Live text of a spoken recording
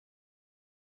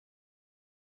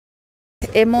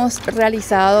Hemos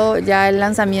realizado ya el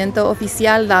lanzamiento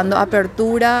oficial dando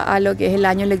apertura a lo que es el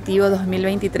año lectivo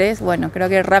 2023. Bueno, creo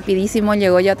que rapidísimo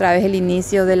llegó ya otra vez el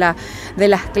inicio de las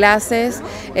clases.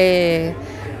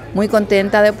 Muy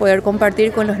contenta de poder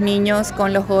compartir con los niños,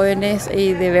 con los jóvenes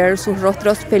y de ver sus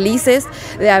rostros felices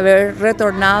de haber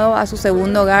retornado a su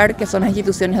segundo hogar, que son las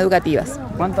instituciones educativas.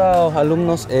 ¿Cuántos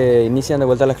alumnos inician de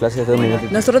vuelta las clases de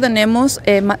 2023? Nosotros tenemos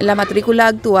la matrícula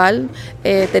actual,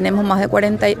 tenemos más de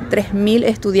 43.000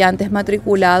 estudiantes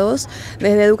matriculados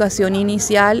desde educación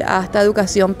inicial hasta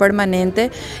educación permanente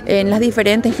en las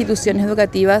diferentes instituciones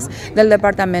educativas del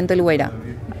departamento del Guairá.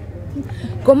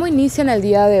 ¿Cómo inician el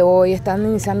día de hoy? ¿Están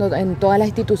iniciando en todas las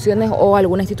instituciones o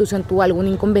alguna institución tuvo algún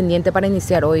inconveniente para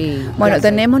iniciar hoy? Bueno,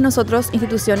 tenemos nosotros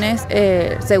instituciones,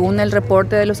 según el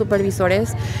reporte de los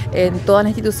supervisores, en todas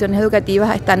las instituciones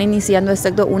educativas están iniciando,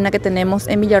 excepto una que tenemos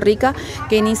en Villarrica,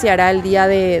 que iniciará el día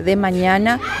de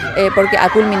mañana, porque ha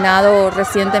culminado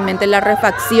recientemente la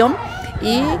refacción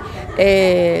y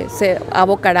se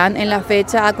abocarán en la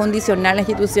fecha a condicionar la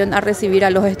institución a recibir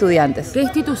a los estudiantes. ¿Qué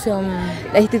institución?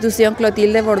 La institución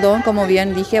Clotilde Bordón, como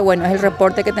bien dije, bueno, es el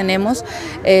reporte que tenemos.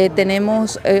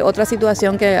 Tenemos otra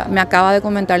situación que me acaba de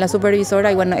comentar la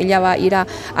supervisora y bueno, ella va a ir a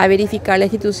verificar la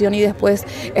institución y después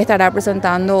estará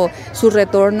presentando su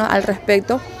retorno al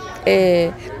respecto.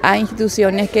 A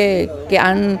instituciones que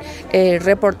han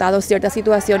reportado ciertas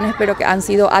situaciones pero que han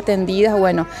sido atendidas,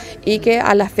 bueno, y que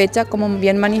a la fecha, como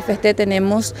bien manifesté,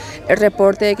 tenemos el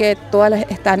reporte de que todas las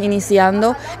están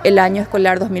iniciando el año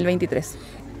escolar 2023.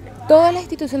 ¿Todas las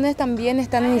instituciones también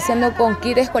están iniciando con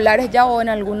kits escolares ya o en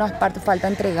algunas partes falta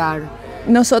entregar?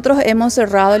 Nosotros hemos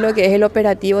cerrado lo que es el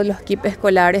operativo de los kits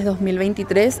escolares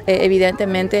 2023.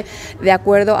 Evidentemente, de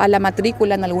acuerdo a la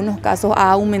matrícula, en algunos casos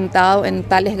ha aumentado en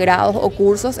tales grados o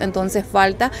cursos, entonces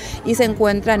falta y se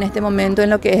encuentra en este momento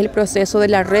en lo que es el proceso de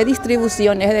la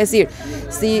redistribución. Es decir,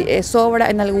 si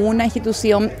sobra en alguna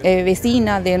institución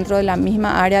vecina dentro de la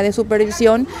misma área de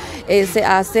supervisión, se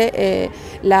hace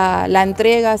la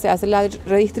entrega, se hace la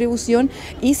redistribución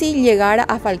y si llegara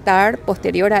a faltar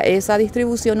posterior a esa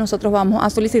distribución, nosotros vamos a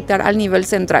solicitar al nivel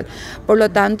central. Por lo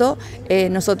tanto,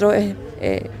 nosotros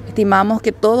estimamos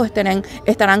que todos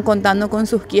estarán contando con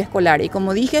sus kits escolares. Y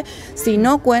como dije, si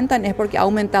no cuentan es porque ha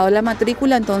aumentado la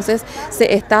matrícula, entonces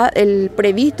está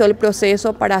previsto el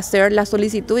proceso para hacer la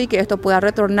solicitud y que esto pueda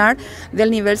retornar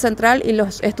del nivel central y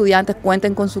los estudiantes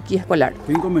cuenten con su kit escolar.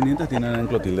 ¿Qué inconvenientes tienen en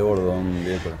Clotilde Bordón,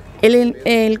 directora?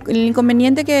 El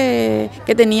inconveniente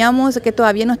que teníamos es que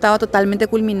todavía no estaba totalmente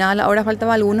culminada, ahora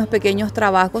faltaban algunos pequeños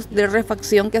trabajos de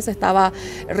refacción que se estaba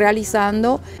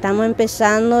realizando. Estamos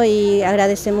empezando y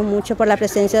agradecemos mucho por la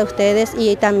presencia de ustedes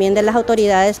y también de las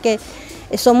autoridades que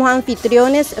somos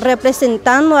anfitriones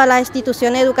representando a la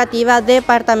institución educativa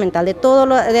departamental, de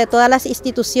todas las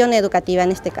instituciones educativas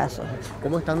en este caso.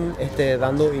 ¿Cómo están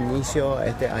dando inicio a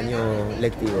este año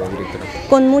lectivo, directora?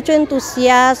 Con mucho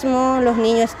entusiasmo, los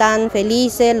niños están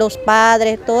felices, los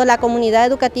padres, toda la comunidad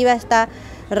educativa está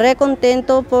re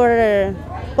contento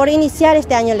por iniciar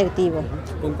este año lectivo.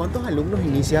 ¿Con cuántos alumnos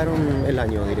iniciaron el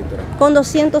año, directora? Con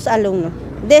 200 alumnos,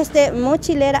 desde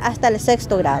mochilera hasta el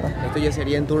 6º grado. Esto ya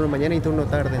sería en turno mañana y turno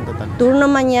tarde en total. Turno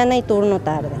mañana y turno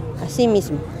tarde, así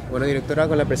mismo. Bueno, directora,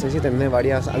 con la presencia también de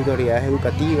varias autoridades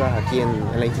educativas aquí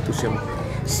en la institución.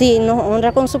 Sí, nos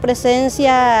honra con su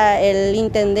presencia el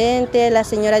intendente, la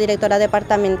señora directora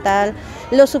departamental,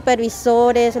 los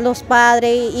supervisores, los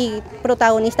padres y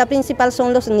protagonista principal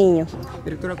son los niños.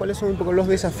 Directora, ¿cuáles son un poco los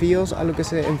desafíos a los que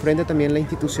se enfrenta también la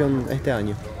institución este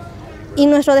año? Y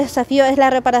nuestro desafío es la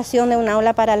reparación de un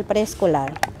aula para el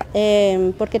preescolar,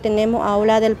 porque tenemos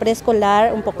aula del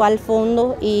preescolar un poco al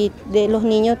fondo y los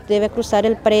niños deben cruzar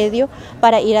el predio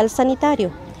para ir al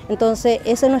sanitario. Entonces,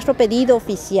 ese es nuestro pedido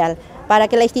oficial. Para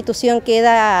que la institución quede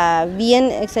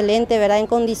bien, excelente, ¿verdad? En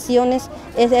condiciones,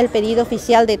 es el pedido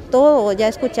oficial de todo. Ya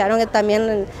escucharon que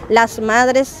también las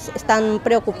madres están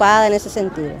preocupadas en ese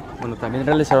sentido. Bueno, también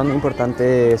realizaron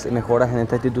importantes mejoras en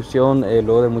esta institución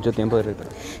luego de mucho tiempo de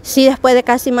retraso. Sí, después de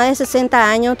casi más de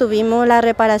 60 años tuvimos la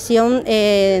reparación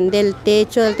del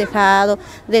techo, del tejado,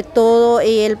 de todo,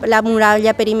 y la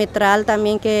muralla perimetral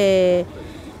también que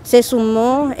se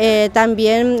sumó,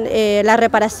 también la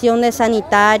reparación de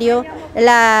sanitario,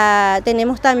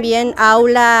 tenemos también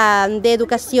aula de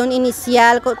educación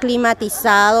inicial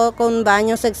climatizado con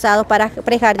baños sexados para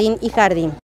prejardín y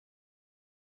jardín.